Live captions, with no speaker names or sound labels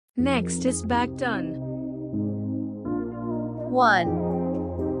Next is back turn. 1,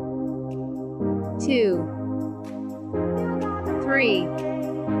 2, 3,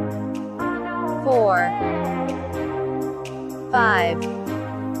 4, 5,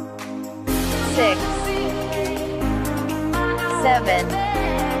 6, 7,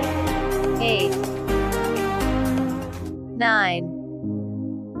 8, 9,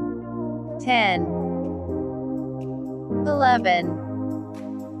 10, 11,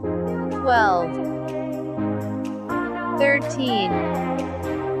 12, 13,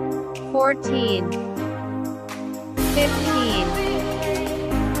 14, 15,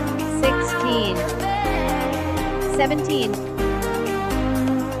 16, 17,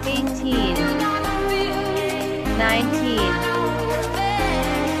 18, 19,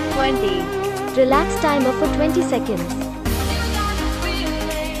 20. Relax timer for 20 seconds.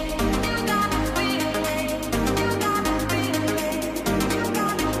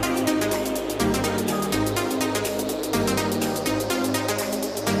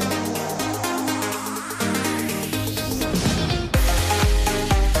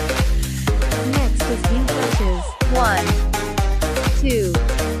 Next is heel touches. 1, 2,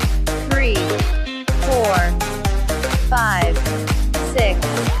 3, 4, 5, 6,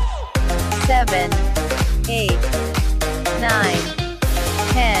 7, 8, 9,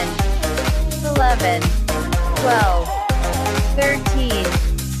 10, 11, 12, 13,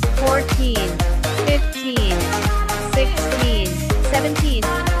 14, 15, 16, 17,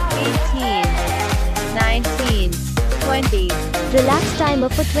 18, 19, 20. Relax timer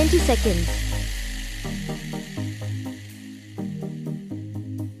for 20 seconds.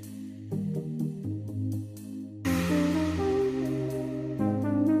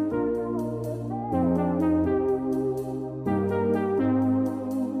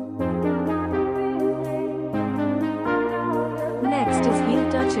 Next is heel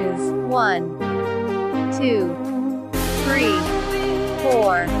touches. 1, 2, 3,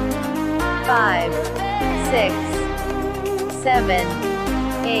 4, 5, 6, 7,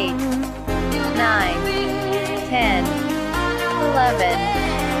 8, 9, 10, 11,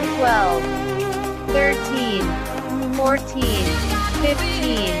 12, 13, 14,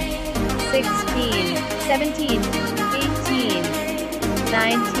 15, 16, 17, 18,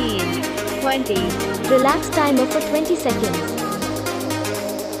 19, 20. Relax timer for 20 seconds.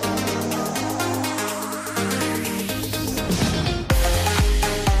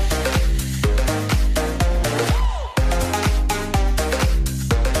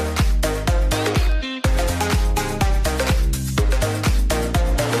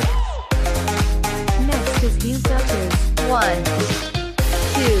 Next is heel touches. 1,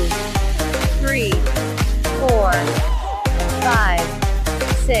 2, 3, 4, 5,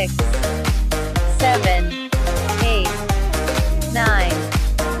 6, 7, 8, 9,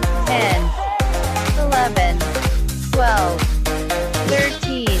 10, 11, 12,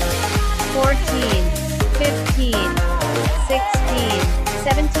 13, 14, 15, 16,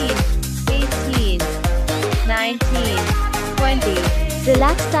 17, 18, 19, 20.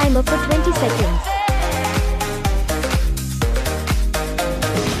 Relax timer for 20 seconds.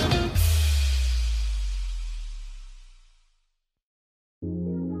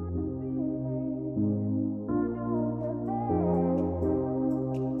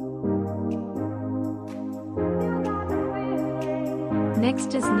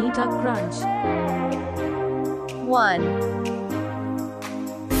 Next is knee tuck crunch. 1,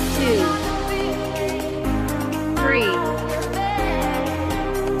 2, 3,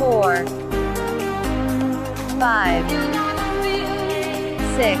 4, 5,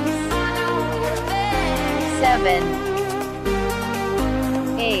 6, 7,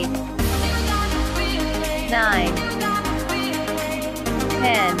 8, 9,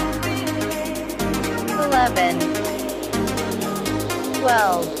 10, 11,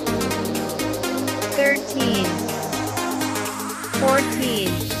 12, 13, 14,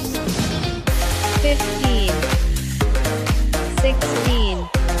 15, 16,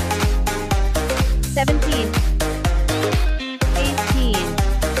 17, 18,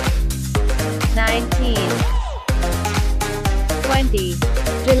 19, 20.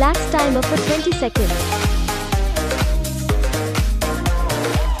 Relax timer for 20 seconds.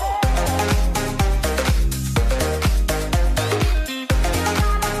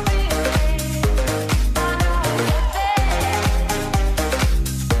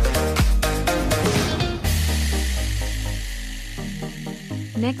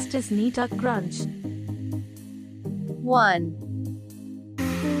 Next is knee tuck crunch. 1,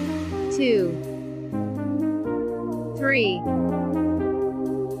 2, 3,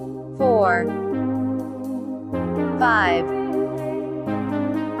 4, 5,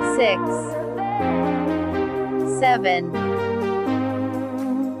 6, 7,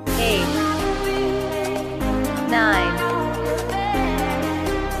 8, 9,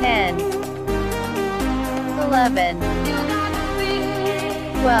 10, 11,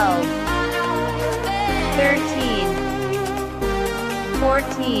 12, 13,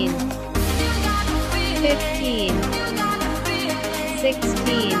 14, 15,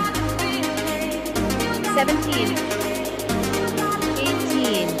 16, 17,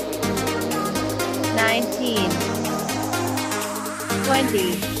 18, 19,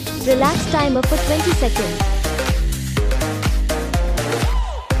 20. Relax timer for 20 seconds.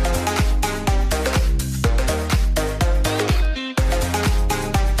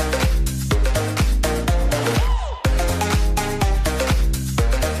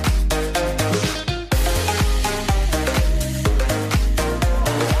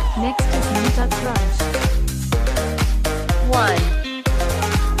 Next is Nita Crunch. 1,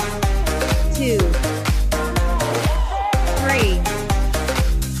 2, 3,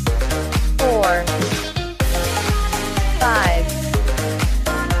 4, 5,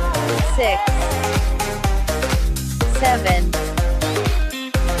 6, 7,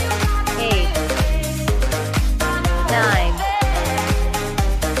 8, 9,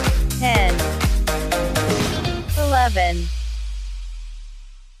 10, 11,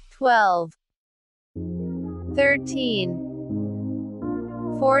 12, 13,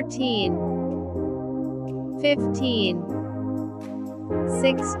 14, 15,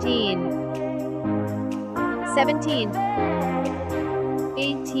 16, 17,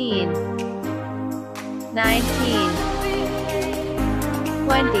 18, 19,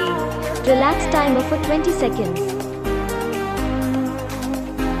 20. Relax timer for 20 seconds.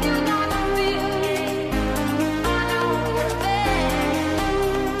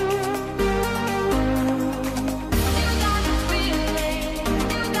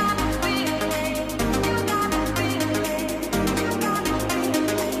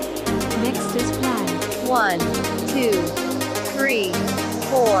 Next is Plan. 1, 2, 3,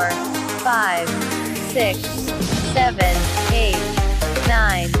 4, 5, 6, 7, 8,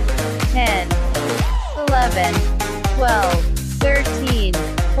 9, 10, 11, 12, 13,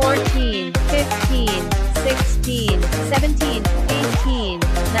 14, 15, 16, 17, 18,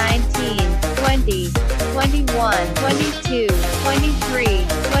 19, 20, 21, 22, 23,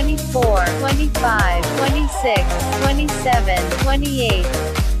 24, 25, 26, 27, 28,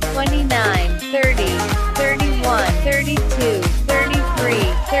 29, 30, 31, 32,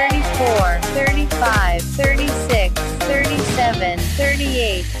 33, 34, 35, 36, 37,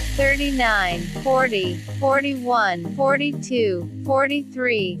 38, 39, 40, 41, 42,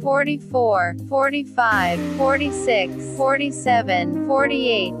 43, 44, 45, 46, 47,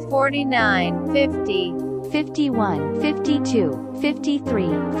 48, 49, 50, 51, 52, 53,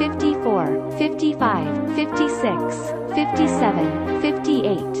 54, 55, 56, 57,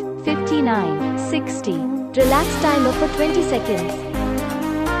 58, 59, 60. Relax timer for 20 seconds.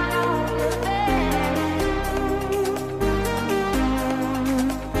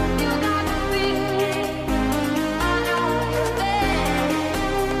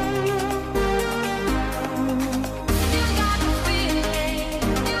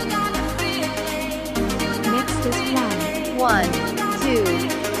 Next is Plan. 1, 2,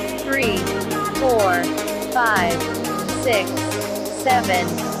 3, 4, 5, 6,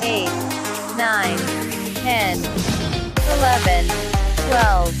 7, 8, 9, 10, 11,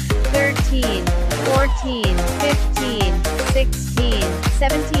 12, 13, 14, 15, 16,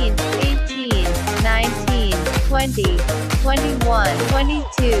 17, 18, 19, 20, 21,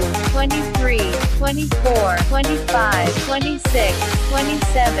 22, 23, 24, 25, 26,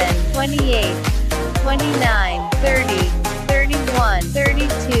 27, 28, 29, 30, 31,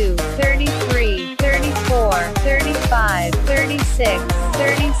 32, 33, 34, 35, 36,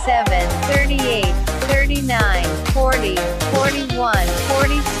 37, 38, 39, 40, 41,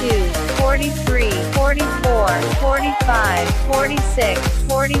 42, 43, 44, 45, 46,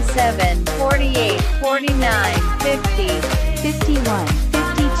 47, 48, 49, 50, 51,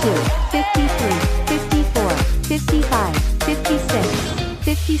 52, 53, 54, 55, 56,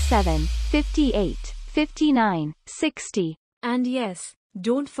 57, 58, 59, 60. And yes,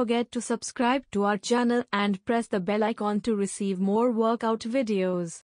 don't forget to subscribe to our channel and press the bell icon to receive more workout videos.